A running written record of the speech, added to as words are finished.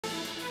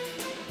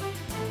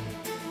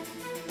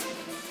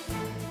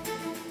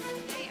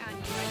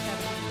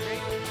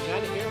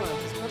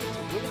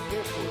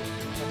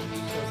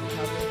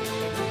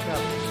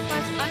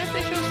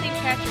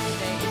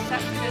set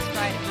for this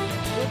Friday.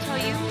 We'll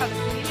tell you how the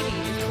community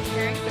is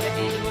preparing for the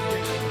annual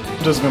drinking.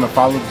 I'm just going to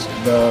follow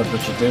the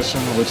tradition,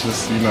 which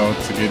is,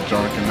 to get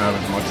drunk and have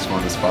as much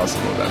fun as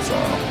possible, that's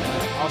all.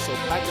 Also,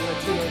 Black and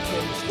Latino and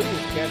Hispanic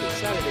students gathered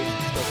Saturday to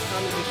discuss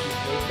common issues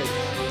they face.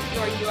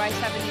 Your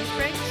UI7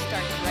 Newsbreak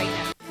starts right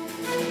now.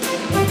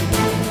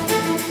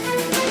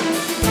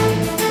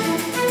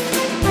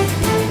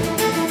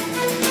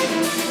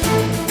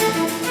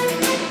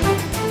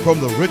 From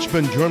the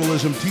Richmond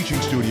Journalism Teaching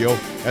Studio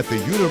at the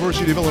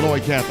University of Illinois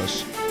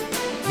campus,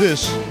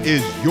 this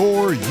is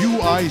your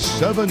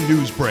UI7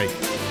 Newsbreak.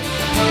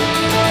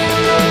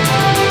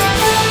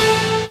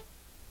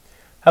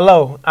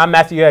 Hello, I'm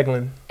Matthew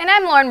Eglin. And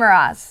I'm Lauren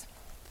Mraz.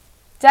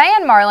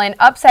 Diane Marlin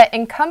upset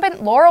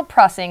incumbent Laurel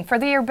Prussing for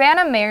the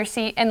Urbana mayor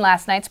seat in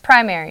last night's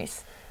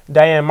primaries.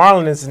 Diane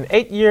Marlin is an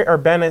 8-year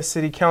Urbana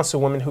city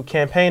councilwoman who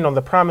campaigned on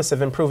the promise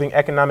of improving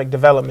economic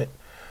development.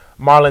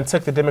 Marlin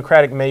took the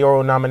Democratic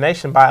mayoral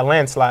nomination by a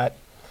landslide.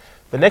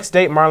 The next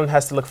date Marlin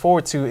has to look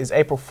forward to is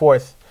April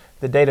 4th,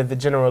 the date of the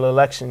general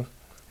election.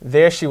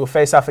 There she will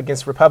face off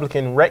against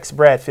Republican Rex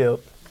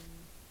Bradfield.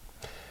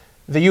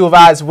 The U of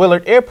I's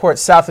Willard Airport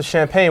south of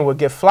Champaign will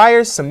give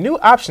flyers some new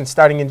options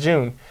starting in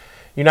June.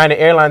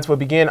 United Airlines will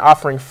begin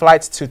offering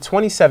flights to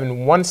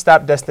 27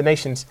 one-stop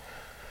destinations.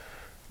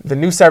 The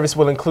new service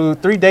will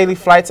include 3 daily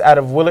flights out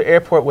of Willard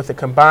Airport with a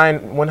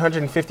combined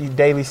 150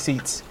 daily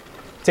seats.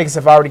 Tickets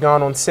have already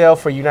gone on sale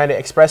for United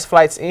Express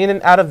flights in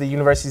and out of the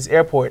university's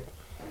airport.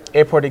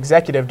 Airport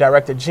Executive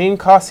Director Gene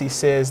Causey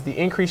says the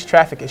increased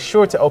traffic is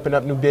sure to open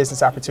up new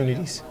business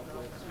opportunities.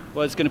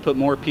 Well, it's going to put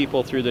more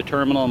people through the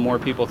terminal and more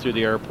people through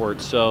the airport.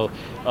 So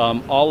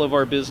all of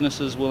our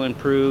businesses will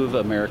improve.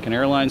 American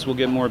Airlines will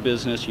get more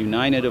business.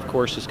 United, of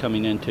course, is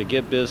coming in to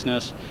get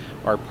business.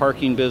 Our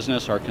parking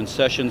business, our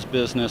concessions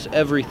business,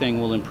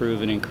 everything will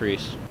improve and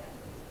increase.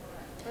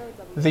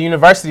 The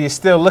university is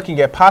still looking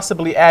at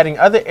possibly adding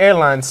other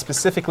airlines,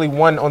 specifically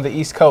one on the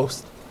East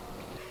Coast.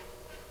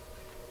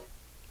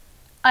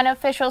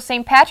 Unofficial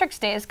St. Patrick's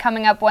Day is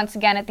coming up once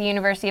again at the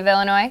University of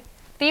Illinois.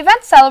 The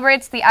event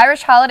celebrates the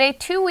Irish holiday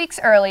 2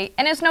 weeks early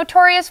and is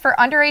notorious for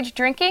underage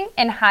drinking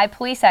and high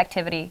police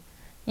activity.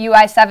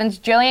 UI7's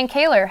Jillian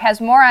Kaler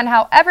has more on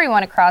how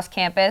everyone across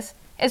campus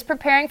is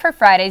preparing for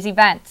Friday's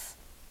events.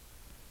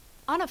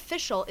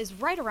 Unofficial is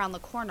right around the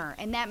corner,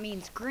 and that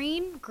means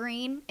green,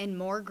 green, and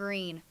more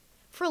green.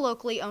 For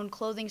locally owned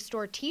clothing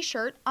store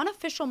T-Shirt,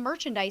 Unofficial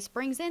merchandise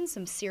brings in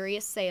some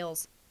serious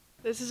sales.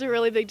 This is a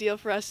really big deal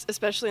for us,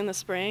 especially in the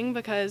spring,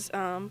 because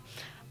a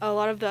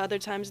lot of the other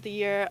times of the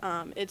year,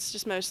 it's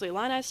just mostly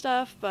Illini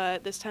stuff,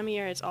 but this time of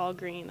year it's all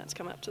green that's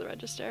coming up to the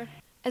register.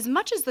 As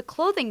much as the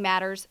clothing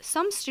matters,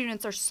 some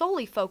students are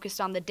solely focused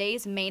on the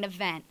day's main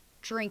event,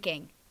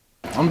 drinking.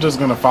 I'm just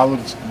going to follow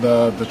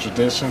the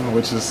tradition,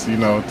 which is,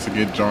 to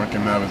get drunk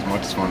and have as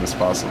much fun as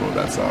possible,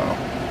 that's all.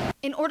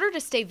 In order to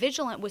stay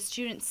vigilant with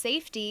student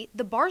safety,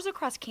 the bars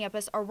across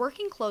campus are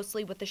working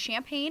closely with the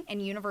Champaign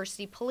and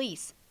University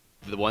Police.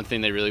 The one thing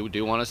they really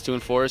do want us to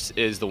enforce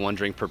is the 1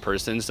 drink per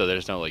person, so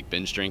there's no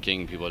binge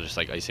drinking, people are just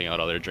icing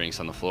out all their drinks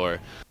on the floor.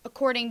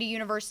 According to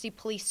University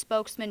Police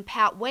spokesman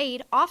Pat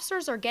Wade,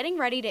 officers are getting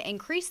ready to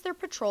increase their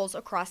patrols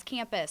across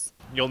campus.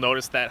 You'll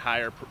notice that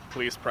higher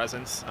police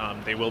presence.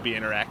 They will be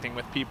interacting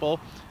with people,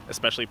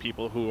 especially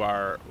people who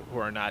are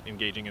not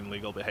engaging in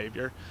legal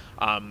behavior.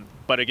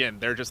 But again,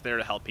 they're just there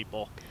to help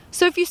people.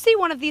 So if you see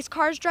one of these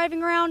cars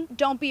driving around,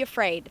 don't be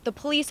afraid. The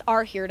police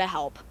are here to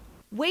help.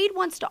 Wade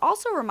wants to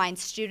also remind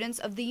students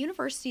of the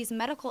university's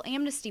medical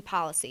amnesty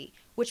policy,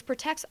 which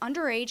protects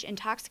underage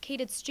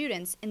intoxicated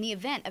students in the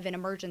event of an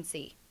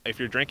emergency. If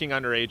you're drinking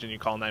underage and you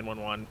call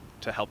 911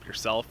 to help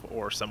yourself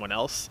or someone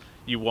else,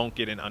 you won't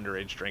get an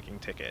underage drinking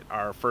ticket.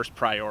 Our first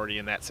priority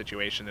in that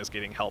situation is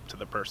getting help to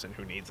the person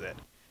who needs it.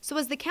 So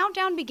as the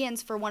countdown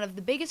begins for one of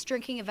the biggest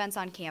drinking events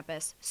on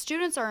campus,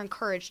 students are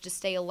encouraged to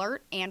stay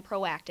alert and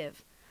proactive.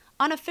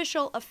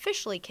 Unofficial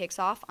officially kicks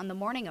off on the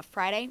morning of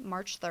Friday,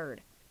 March 3rd.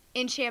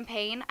 In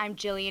Champaign, I'm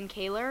Jillian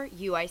Kaler,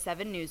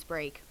 UI7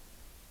 Newsbreak.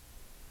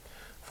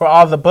 For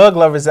all the bug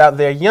lovers out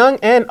there, young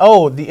and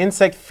old, the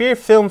Insect Fear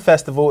Film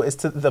Festival is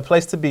the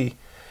place to be.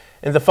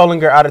 In the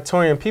Follinger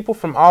Auditorium, people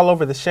from all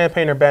over the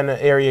Champaign-Urbana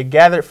area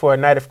gathered for a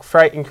night of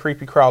fright and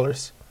creepy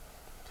crawlers.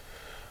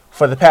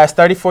 For the past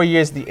 34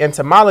 years, the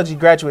Entomology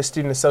Graduate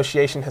Student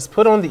Association has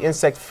put on the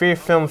Insect Fear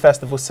Film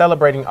Festival,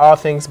 celebrating all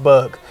things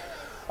bug.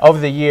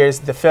 Over the years,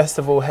 the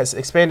festival has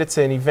expanded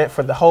to an event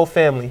for the whole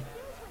family.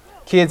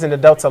 Kids and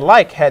adults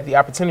alike had the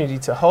opportunity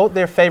to hold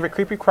their favorite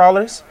creepy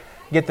crawlers,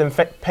 get them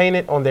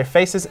painted on their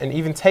faces, and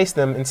even taste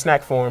them in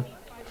snack form.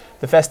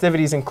 The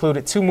festivities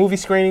included 2 movie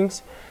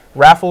screenings,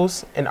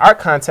 raffles, an art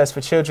contest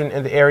for children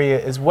in the area,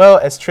 as well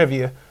as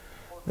trivia.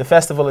 The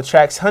festival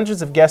attracts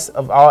hundreds of guests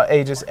of all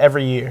ages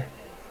every year.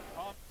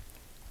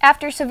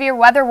 After severe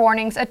weather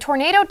warnings, a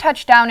tornado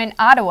touched down in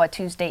Ottawa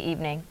Tuesday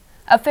evening.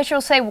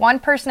 Officials say 1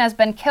 person has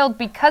been killed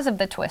because of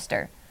the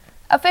twister.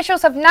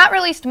 Officials have not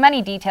released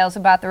many details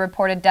about the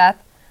reported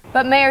death,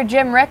 but Mayor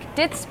Jim Rick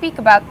did speak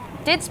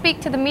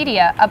to the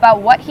media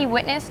about what he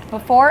witnessed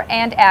before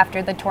and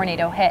after the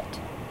tornado hit.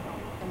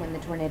 And when the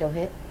tornado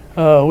hit?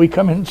 We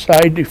come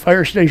inside the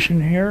fire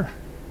station here,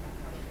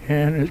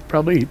 and it's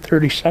probably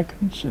 30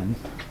 seconds, and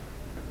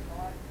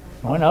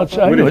went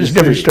outside. It was a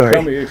different story.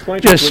 Tell me,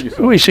 explain Just, what you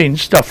saw. we seen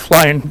stuff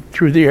flying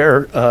through the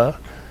air,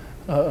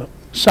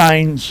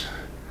 signs,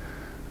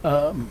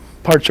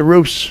 parts of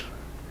roofs,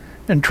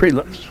 and tree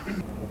limbs.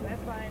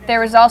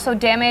 There was also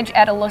damage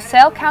at a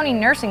LaSalle County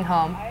nursing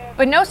home,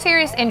 but no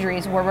serious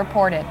injuries were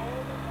reported.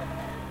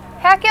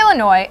 Hack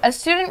Illinois, a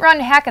student-run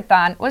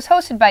hackathon, was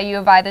hosted by U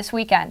of I this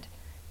weekend.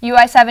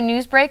 UI7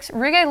 Newsbreak's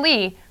Riga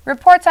Lee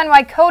reports on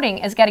why coding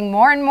is getting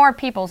more and more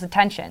people's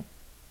attention.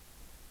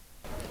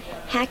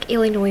 Hack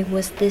Illinois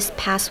was this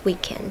past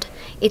weekend.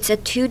 It's a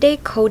two-day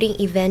coding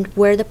event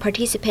where the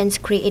participants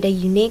create a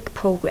unique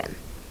program.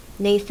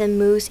 Nathan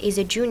Moose is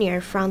a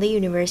junior from the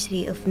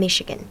University of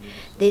Michigan.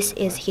 This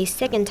is his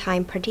second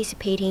time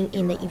participating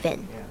in the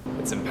event.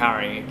 It's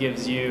empowering. It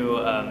gives you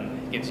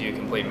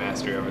complete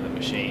mastery over the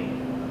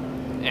machine.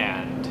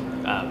 And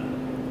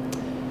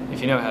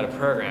if you know how to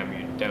program,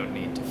 you don't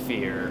need to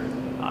fear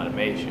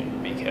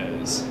automation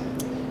because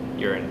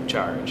you're in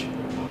charge.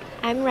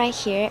 I'm right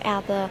here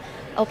at the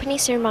opening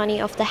ceremony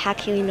of the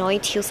Hack Illinois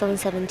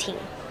 2017.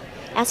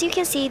 As you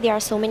can see, there are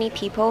so many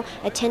people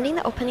attending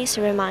the opening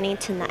ceremony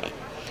tonight.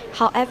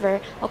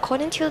 However,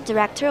 according to the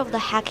director of the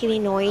Hack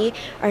Illinois,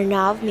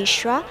 Arnav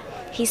Mishra,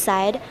 he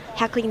said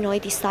Hack Illinois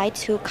decided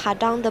to cut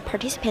down the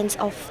participants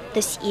of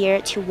this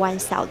year to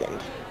 1,000.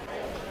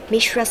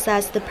 Mishra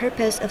says the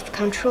purpose of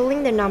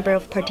controlling the number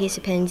of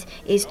participants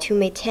is to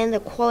maintain the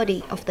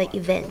quality of the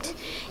event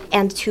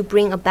and to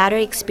bring a better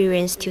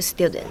experience to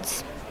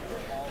students.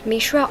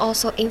 Mishra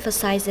also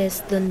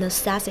emphasizes the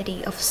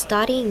necessity of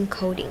studying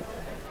coding.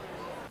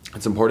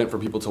 It's important for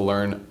people to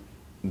learn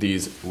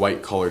these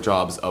white-collar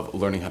jobs of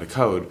learning how to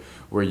code,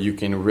 where you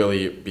can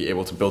really be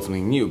able to build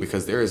something new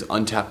because there is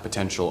untapped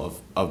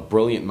potential of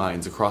brilliant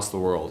minds across the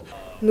world.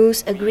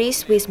 Moose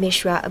agrees with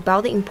Mishra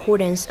about the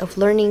importance of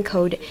learning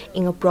code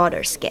in a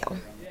broader scale.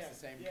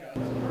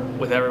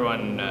 With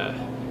everyone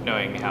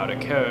knowing how to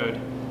code,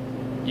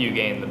 you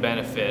gain the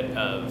benefit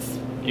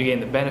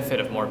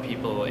of more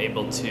people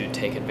able to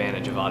take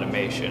advantage of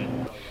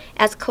automation.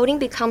 As coding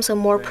becomes a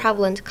more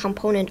prevalent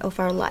component of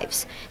our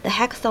lives, the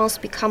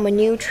hackathons become a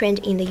new trend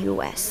in the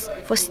U.S.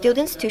 for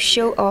students to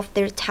show off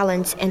their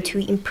talents and to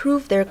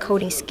improve their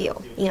coding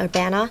skill. In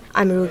Urbana,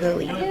 I'm Ruga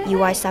Lee,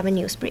 UI7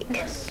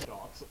 Newsbreak.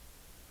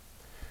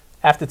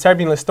 After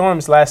turbulent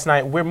storms last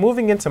night, we're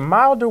moving into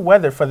milder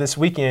weather for this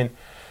weekend.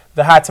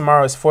 The high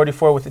tomorrow is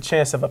 44 with a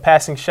chance of a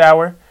passing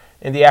shower.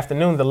 In the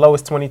afternoon, the low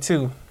is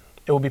 22.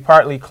 It will be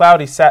partly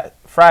cloudy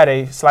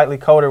Friday, slightly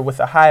colder with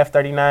a high of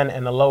 39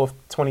 and a low of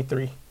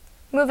 23.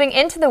 Moving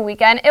into the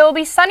weekend, it will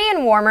be sunny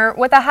and warmer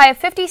with a high of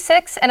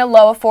 56 and a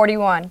low of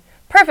 41.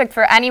 Perfect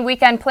for any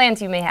weekend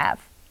plans you may have.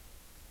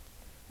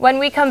 When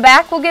we come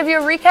back, we'll give you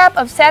a recap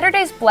of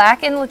Saturday's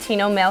Black and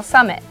Latino Male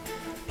Summit.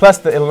 Plus,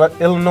 the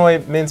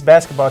Illinois men's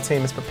basketball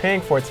team is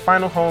preparing for its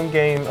final home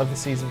game of the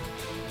season.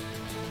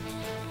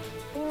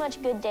 Pretty much a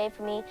good day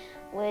for me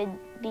would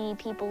be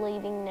people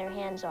leaving their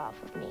hands off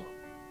of me.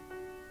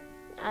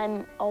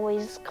 I'm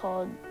always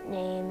called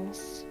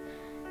names.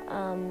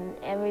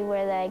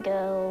 Everywhere that I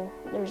go,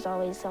 there's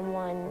always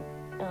someone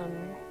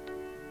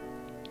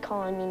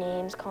calling me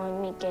names,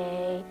 calling me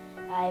gay.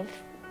 I've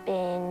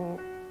been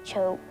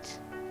choked,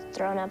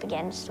 thrown up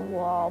against a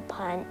wall,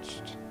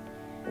 punched.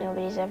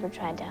 Nobody's ever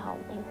tried to help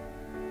me.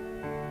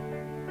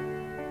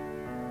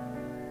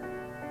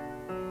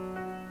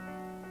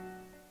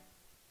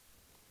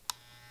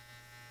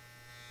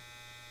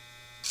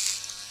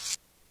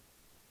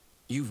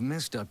 You've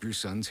messed up your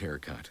son's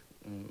haircut.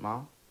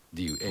 Mom?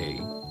 Do you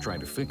A, try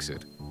to fix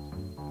it?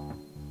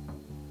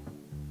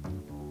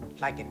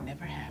 Like it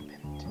never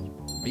happened.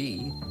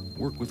 B,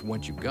 work with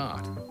what you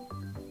got?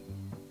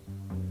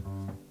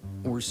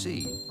 Or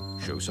C,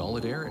 show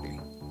solidarity?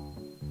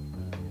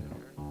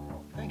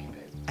 Thank you,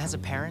 babe. As a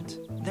parent,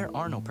 there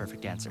are no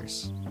perfect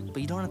answers.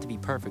 But you don't have to be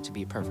perfect to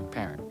be a perfect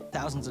parent.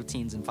 Thousands of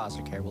teens in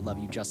foster care will love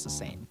you just the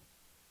same.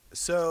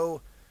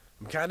 So,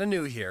 I'm kind of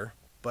new here,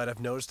 but I've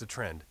noticed a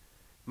trend.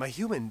 My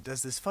human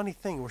does this funny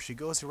thing where she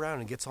goes around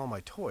and gets all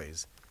my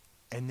toys,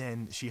 and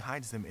then she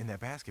hides them in that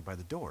basket by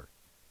the door.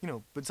 You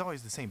know, but it's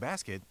always the same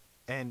basket,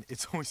 and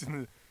it's always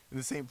in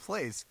the same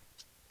place.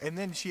 And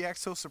then she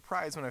acts so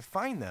surprised when I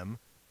find them,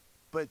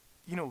 but,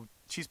 you know,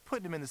 she's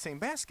putting them in the same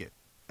basket.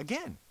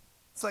 Again.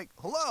 It's like,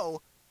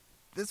 hello?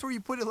 That's where you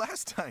put it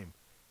last time.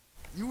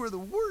 You were the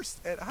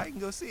worst at hide and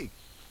go seek.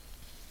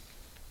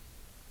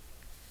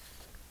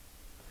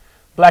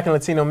 Black and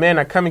Latino men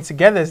are coming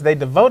together as they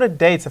devote a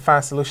day to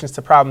find solutions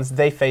to problems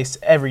they face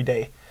every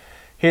day.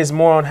 Here's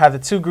more on how the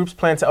two groups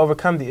plan to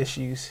overcome the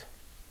issues.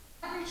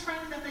 Every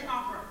training that they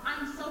offer,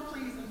 I'm so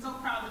pleased and so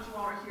proud that you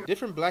all are here.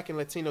 Different Black and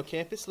Latino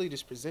campus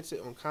leaders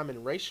presented on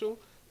common racial,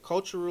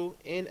 cultural,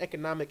 and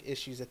economic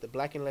issues at the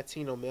Black and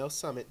Latino Male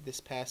Summit this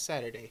past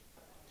Saturday.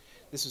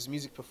 This was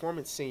music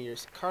performance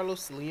seniors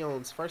Carlos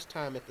Leon's first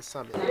time at the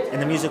summit. In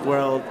the music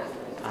world,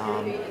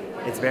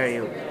 it's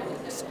very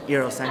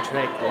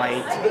Eurocentric, white,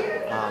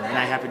 and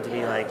I happen to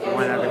be like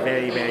one of the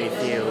very, very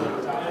few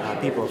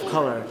people of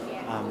color,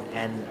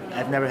 and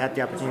I've never had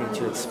the opportunity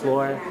to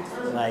explore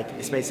like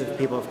the space of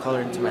people of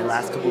color into my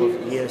last couple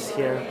of years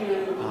here,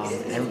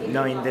 and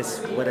knowing this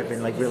would have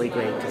been like really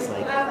great because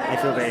like I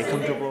feel very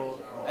comfortable.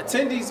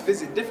 Attendees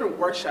visit different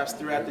workshops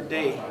throughout the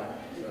day.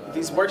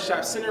 These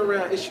workshops center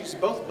around issues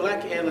both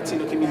Black and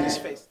Latino communities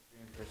face.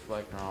 First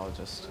Black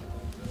neurologist.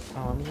 You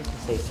can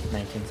say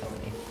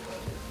 1970.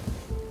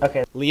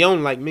 Okay.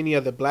 Leon, like many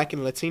other Black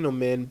and Latino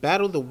men,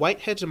 battled the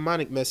white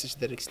hegemonic message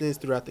that extends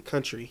throughout the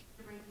country.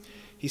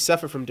 He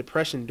suffered from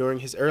depression during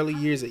his early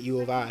years at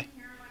U of I.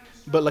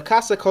 But La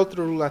Casa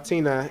Cultural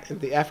Latina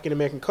and the African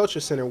American Culture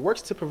Center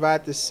works to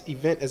provide this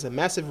event as a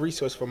massive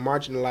resource for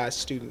marginalized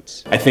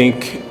students. I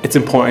think it's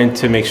important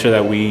to make sure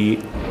that we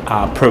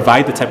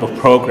provide the type of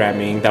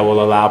programming that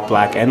will allow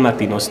Black and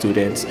Latino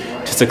students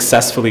to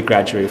successfully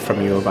graduate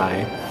from U of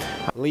I.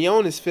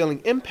 Leon is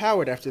feeling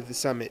empowered after the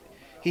summit.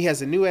 He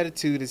has a new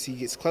attitude as he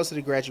gets closer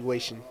to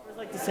graduation. I'd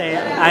like to say,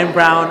 I'm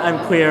brown,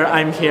 I'm queer,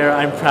 I'm here,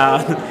 I'm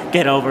proud,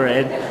 get over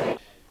it.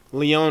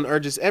 Leon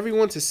urges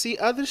everyone to see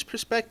others'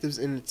 perspectives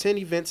and attend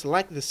events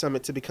like the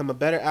summit to become a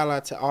better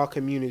ally to all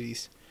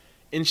communities.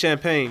 In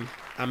Champaign,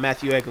 I'm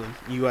Matthew Eglin,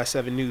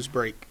 UI7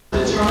 Newsbreak.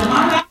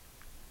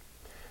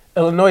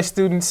 Illinois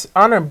students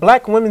honor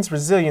Black women's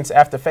resilience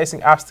after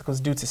facing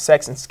obstacles due to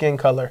sex and skin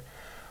color.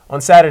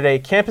 On Saturday,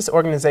 campus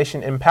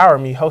organization Empower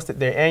Me hosted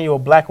their annual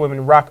Black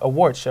Women Rock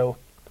Award show.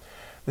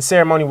 The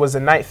ceremony was a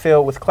night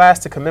filled with class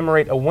to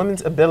commemorate a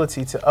woman's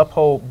ability to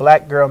uphold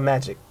Black girl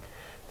magic.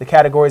 The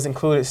categories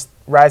included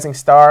Rising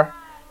Star,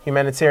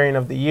 Humanitarian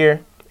of the Year,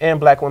 and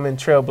Black Women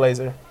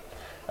Trailblazer.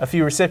 A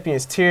few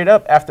recipients teared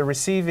up after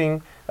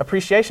receiving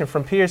appreciation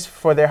from peers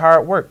for their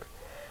hard work.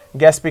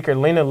 Guest speaker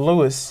Lena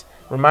Lewis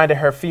reminded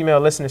her female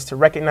listeners to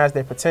recognize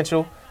their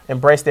potential,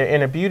 embrace their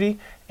inner beauty,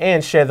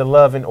 and share the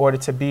love in order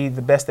to be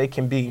the best they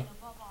can be.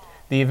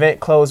 The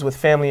event closed with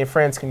family and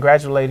friends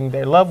congratulating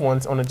their loved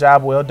ones on a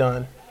job well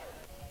done.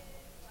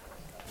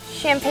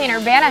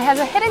 Champaign-Urbana has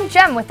a hidden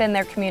gem within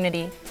their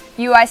community.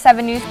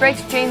 UI7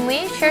 Newsbreak's Jane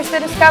Lee shares the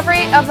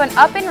discovery of an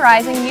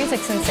up-and-rising music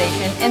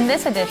sensation in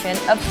this edition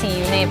of See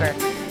You Neighbor.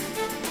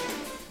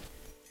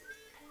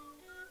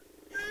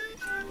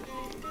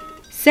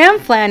 Sam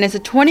Flan is a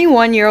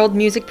 21-year-old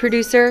music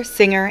producer,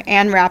 singer,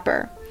 and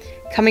rapper.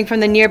 Coming from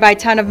the nearby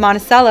town of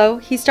Monticello,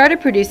 he started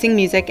producing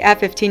music at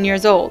 15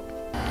 years old.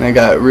 I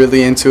got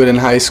really into it in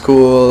high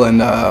school and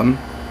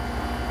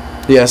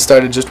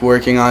started just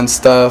working on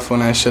stuff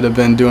when I should have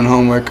been doing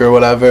homework or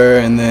whatever,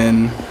 and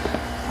then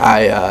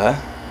I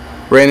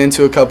ran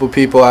into a couple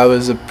people I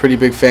was a pretty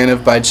big fan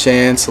of by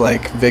chance,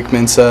 like Vic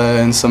Mensa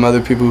and some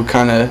other people who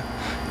kind of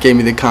gave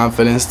me the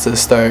confidence to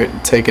start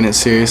taking it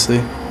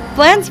seriously.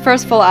 Flan's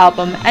first full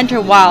album,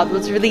 Enter Wild,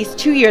 was released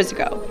 2 years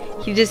ago.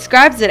 He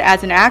describes it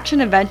as an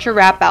action-adventure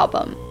rap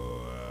album.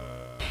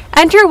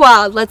 Enter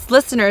Wild lets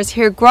listeners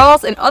hear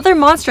growls and other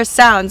monstrous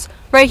sounds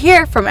right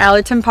here from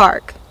Allerton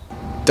Park.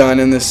 Done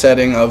in the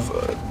setting of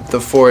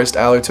the forest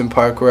Allerton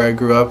Park where I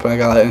grew up, and I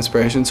got that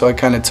inspiration, so I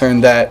kind of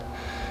turned that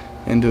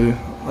into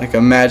like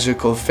a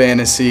magical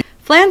fantasy.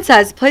 Flan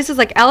says places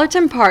like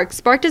Allerton Park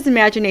sparked his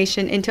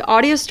imagination into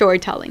audio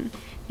storytelling.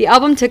 The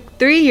album took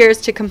 3 years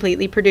to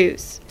completely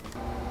produce.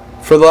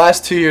 For the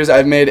last 2 years,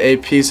 I've made a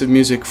piece of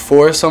music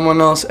for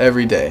someone else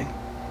every day,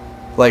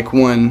 like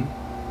one,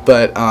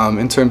 but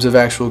in terms of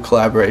actual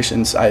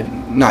collaborations,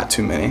 not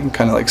too many. I'm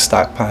kind of like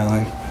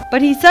stockpiling.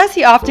 But he says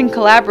he often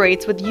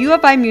collaborates with U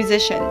of I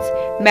musicians.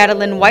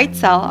 Madeline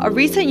Whitesell, a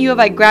recent U of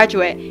I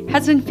graduate,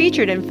 has been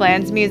featured in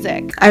Flan's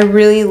music. I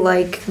really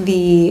like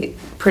the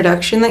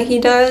production that he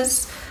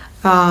does.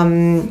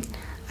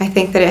 I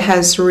think that it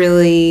has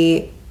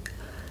really,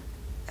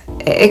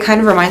 it kind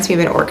of reminds me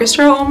of an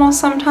orchestra almost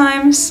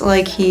sometimes.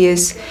 Like he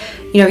is,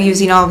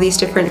 using all of these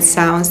different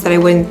sounds that I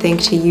wouldn't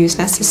think to use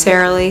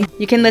necessarily.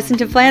 You can listen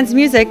to Flan's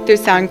music through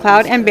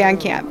SoundCloud and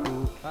Bandcamp.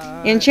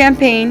 In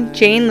Champaign,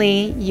 Jane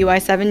Lee,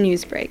 UI7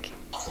 Newsbreak.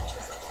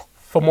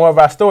 For more of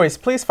our stories,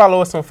 please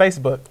follow us on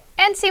Facebook.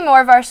 And see more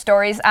of our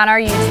stories on our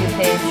YouTube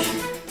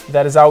page.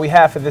 That is all we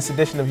have for this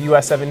edition of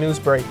UI7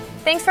 Newsbreak.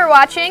 Thanks for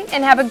watching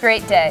and have a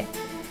great day.